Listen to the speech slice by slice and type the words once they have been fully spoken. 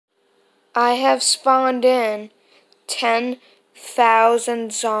I have spawned in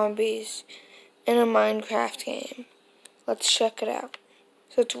 10,000 zombies in a Minecraft game. Let's check it out.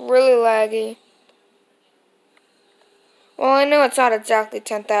 So it's really laggy. Well, I know it's not exactly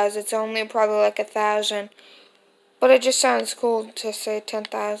 10,000. It's only probably like 1,000. But it just sounds cool to say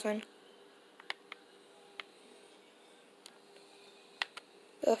 10,000.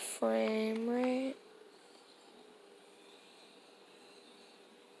 The frame rate.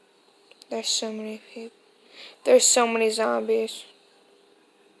 There's so many people. There's so many zombies.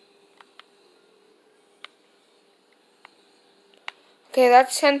 Okay,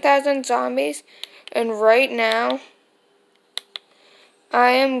 that's 10,000 zombies. And right now,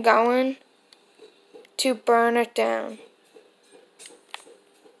 I am going to burn it down.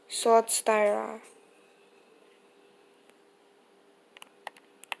 So let's start off.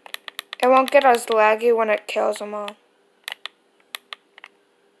 It won't get as laggy when it kills them all.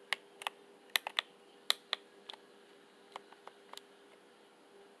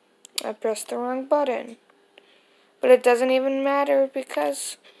 I pressed the wrong button. But it doesn't even matter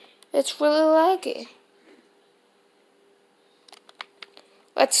because it's really laggy.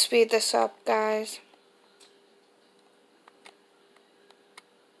 Let's speed this up, guys.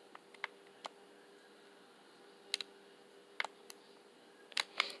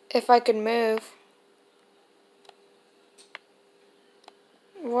 If I could move.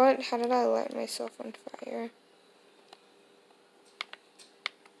 What? How did I light myself on fire?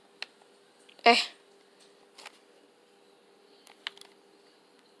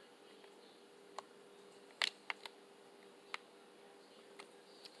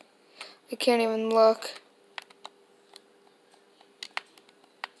 I can't even look.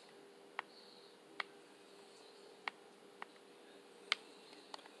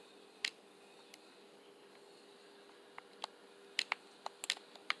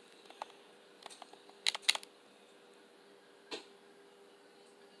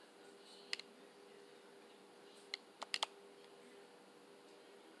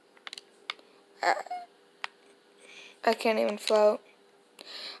 I can't even float.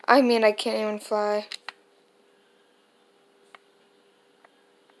 I mean, I can't even fly.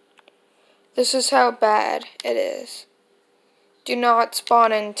 This is how bad it is. Do not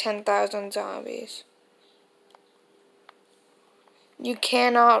spawn in 10,000 zombies. You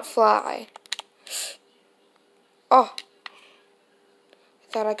cannot fly. Oh.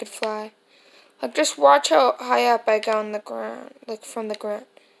 I thought I could fly. Like, just watch how high up I go on the ground. Like, from the ground.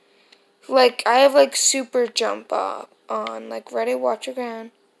 Like, I have, like, super jump up on. Like, ready? Watch your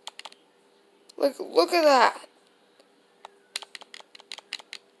ground. Like, look at that.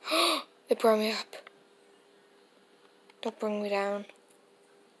 It brought me up. Don't bring me down.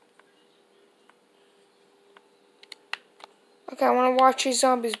 Okay, I want to watch these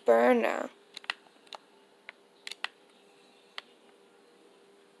zombies burn now.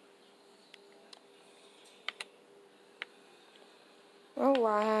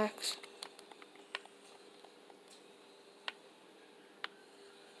 Relax.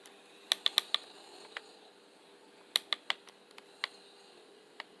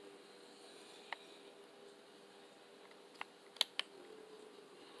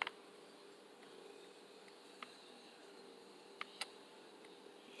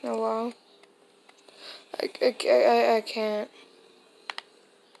 Hello? I can't.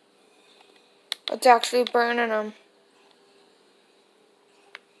 It's actually burning them.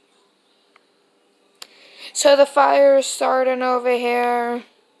 So the fire is starting over here.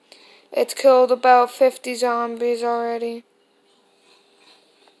 It's killed about 50 zombies already.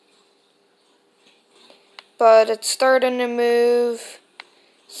 But it's starting to move.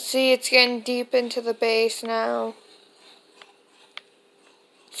 See, it's getting deep into the base now.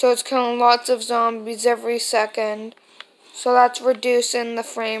 So it's killing lots of zombies every second. So that's reducing the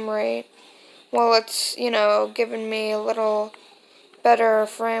frame rate. Well, it's, you know, giving me a little better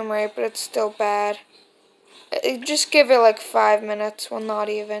frame rate, but it's still bad. Just give it like 5 minutes. Well, not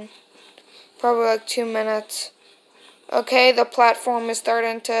even. Probably like 2 minutes. Okay, the platform is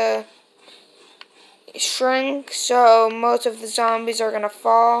starting to shrink, so most of the zombies are gonna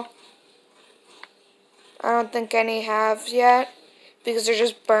fall. I don't think any have yet, because they're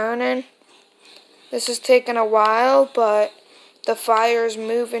just burning. This is taking a while, but the fire is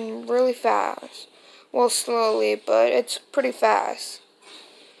moving really fast. Well, slowly, but it's pretty fast.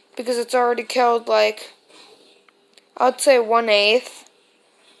 Because it's already killed, like, I'd say 1/8.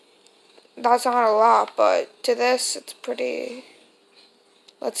 That's not a lot, but to this, it's pretty.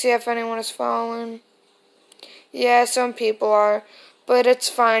 Let's see if anyone has fallen. Yeah, some people are. But it's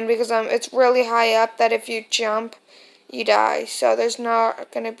fine because it's really high up that if you jump, you die. So there's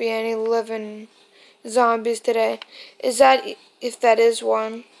not going to be any living zombies today. Is that, if that is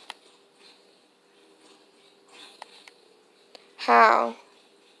one? How?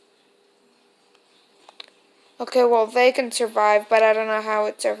 Okay, well, they can survive, but I don't know how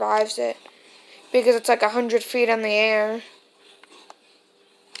it survives it. Because it's like 100 feet in the air.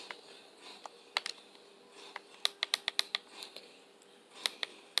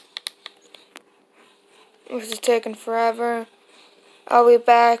 This is taking forever. I'll be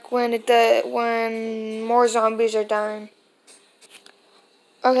back when when more zombies are dying.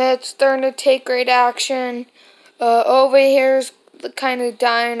 Okay, it's starting to take great action. Over here's kind of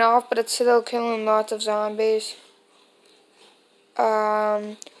dying off, but it's still killing lots of zombies.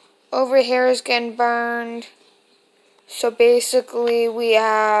 Over here is getting burned. So basically, we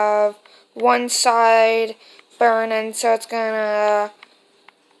have one side burning, so it's gonna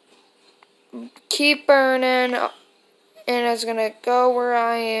keep burning, and it's gonna go where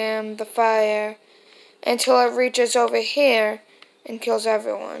I am, the fire, until it reaches over here and kills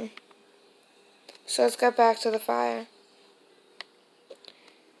everyone. So let's get back to the fire.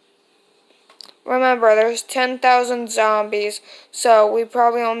 Remember, there's 10,000 zombies, so we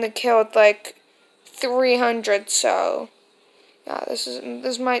probably only killed like 300, so yeah,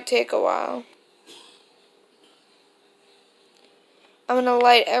 this might take a while. I'm gonna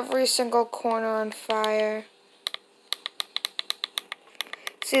light every single corner on fire.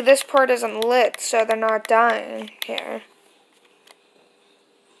 See, this part isn't lit, so they're not dying here.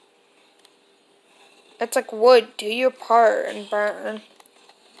 It's like wood. Do your part and burn.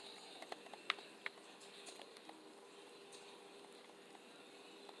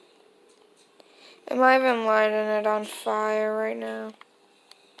 Am I even lighting it on fire right now?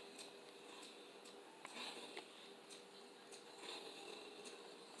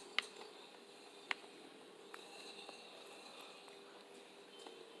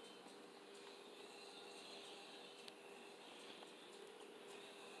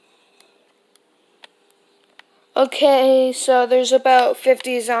 Okay, so there's about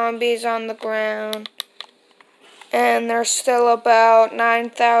 50 zombies on the ground. And there's still about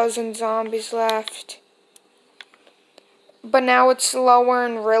 9,000 zombies left. But now it's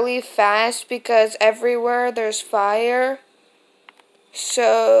lowering really fast because everywhere there's fire.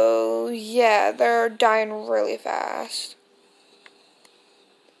 So, yeah, they're dying really fast.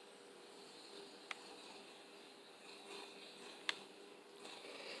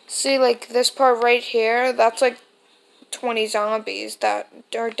 See, like, this part right here, that's like 20 zombies that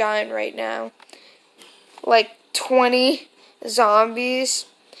are dying right now. Like, 20 zombies.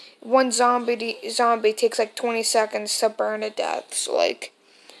 One zombie takes like 20 seconds to burn to death. So, like,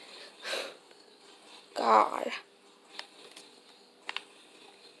 God.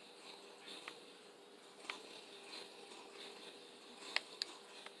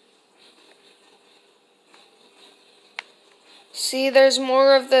 See, there's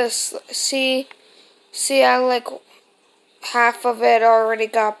more of this. See how, like, half of it already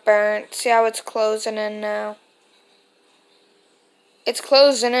got burnt. See how it's closing in now? It's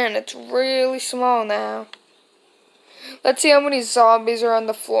closing in. It's really small now. Let's see how many zombies are on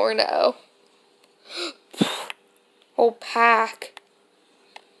the floor now. Whole pack.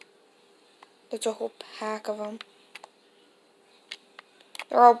 There's a whole pack of them.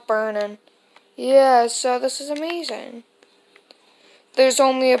 They're all burning. Yeah, so this is amazing. There's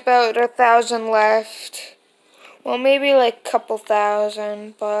only about 1,000 left. Well, maybe like a couple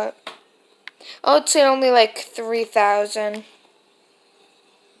thousand, but I would say only like 3,000.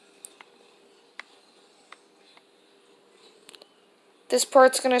 This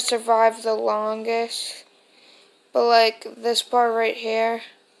part's gonna survive the longest. But like this part right here,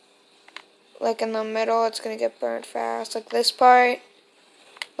 like in the middle, it's gonna get burnt fast. Like this part,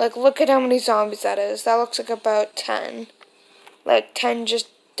 like look at how many zombies that is. That looks like about 10. Like 10 just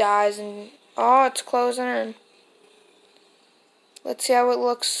dies and, oh, it's closing in. Let's see how it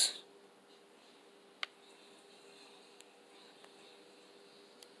looks.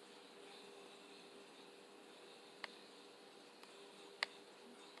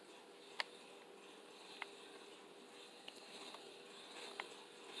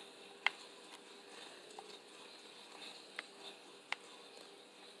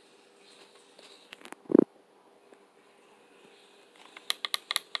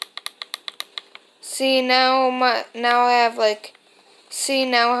 See now I have like, see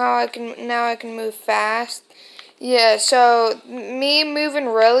now how I can move fast. Yeah, so me moving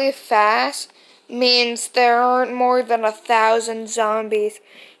really fast means there aren't more than 1,000 zombies.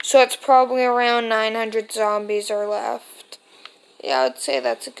 So it's probably around 900 zombies are left. Yeah, I would say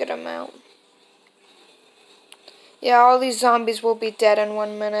that's a good amount. Yeah, all these zombies will be dead in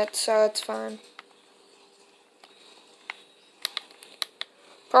 1 minute, so it's fine.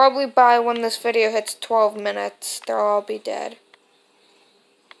 Probably by when this video hits 12 minutes, they'll all be dead.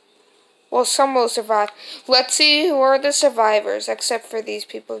 Well, some will survive. Let's see who are the survivors, except for these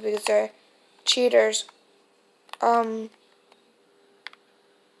people, because they're cheaters.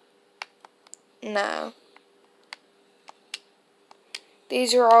 No.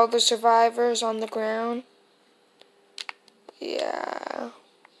 These are all the survivors on the ground. Yeah.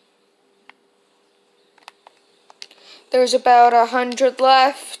 There's about 100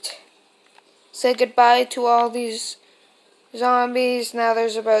 left. Say goodbye to all these zombies. Now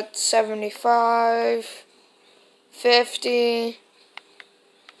there's about 75, 50,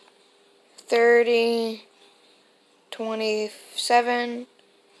 30, 27.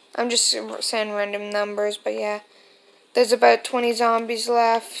 I'm just saying random numbers, but yeah. There's about 20 zombies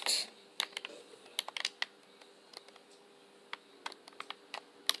left.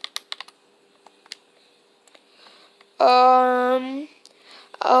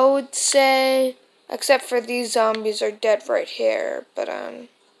 I would say, except for these zombies are dead right here, but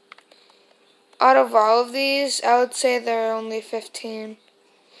out of all of these, I would say there are only 15.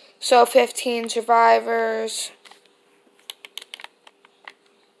 So 15 survivors.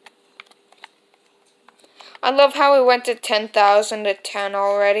 I love how it went to 10,000 to 10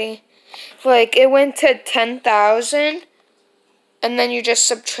 already. Like, it went to 10,000, and then you just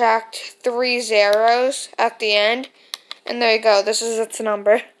subtract 3 zeros at the end, and there you go. This is its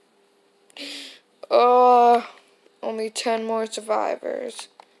number. Oh, only 10 more survivors.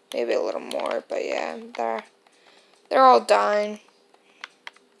 Maybe a little more, but yeah, they're all dying.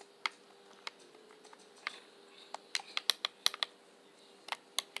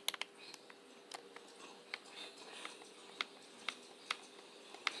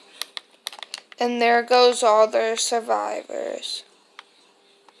 And there goes all their survivors.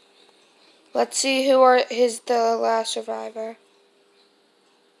 Let's see who is the last survivor.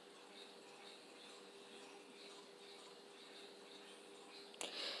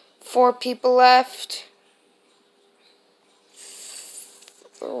 Four people left.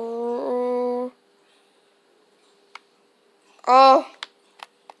 Oh.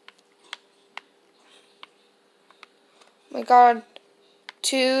 My God.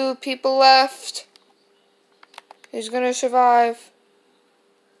 2 people left. Who's gonna survive?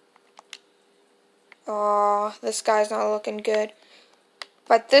 Oh, this guy's not looking good.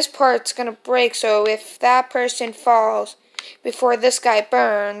 But this part's gonna break, so if that person falls before this guy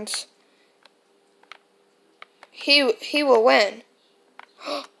burns, he will win.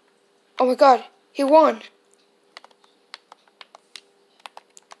 Oh my God, he won.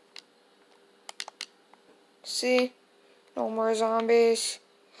 See? No more zombies.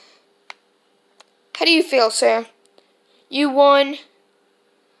 How do you feel, sir? You won.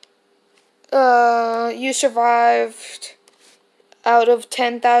 You survived out of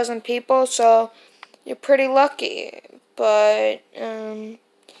 10,000 people, so you're pretty lucky. But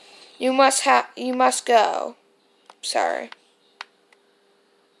you must go. Sorry.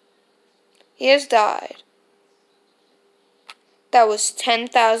 He has died. That was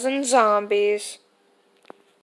 10,000 zombies.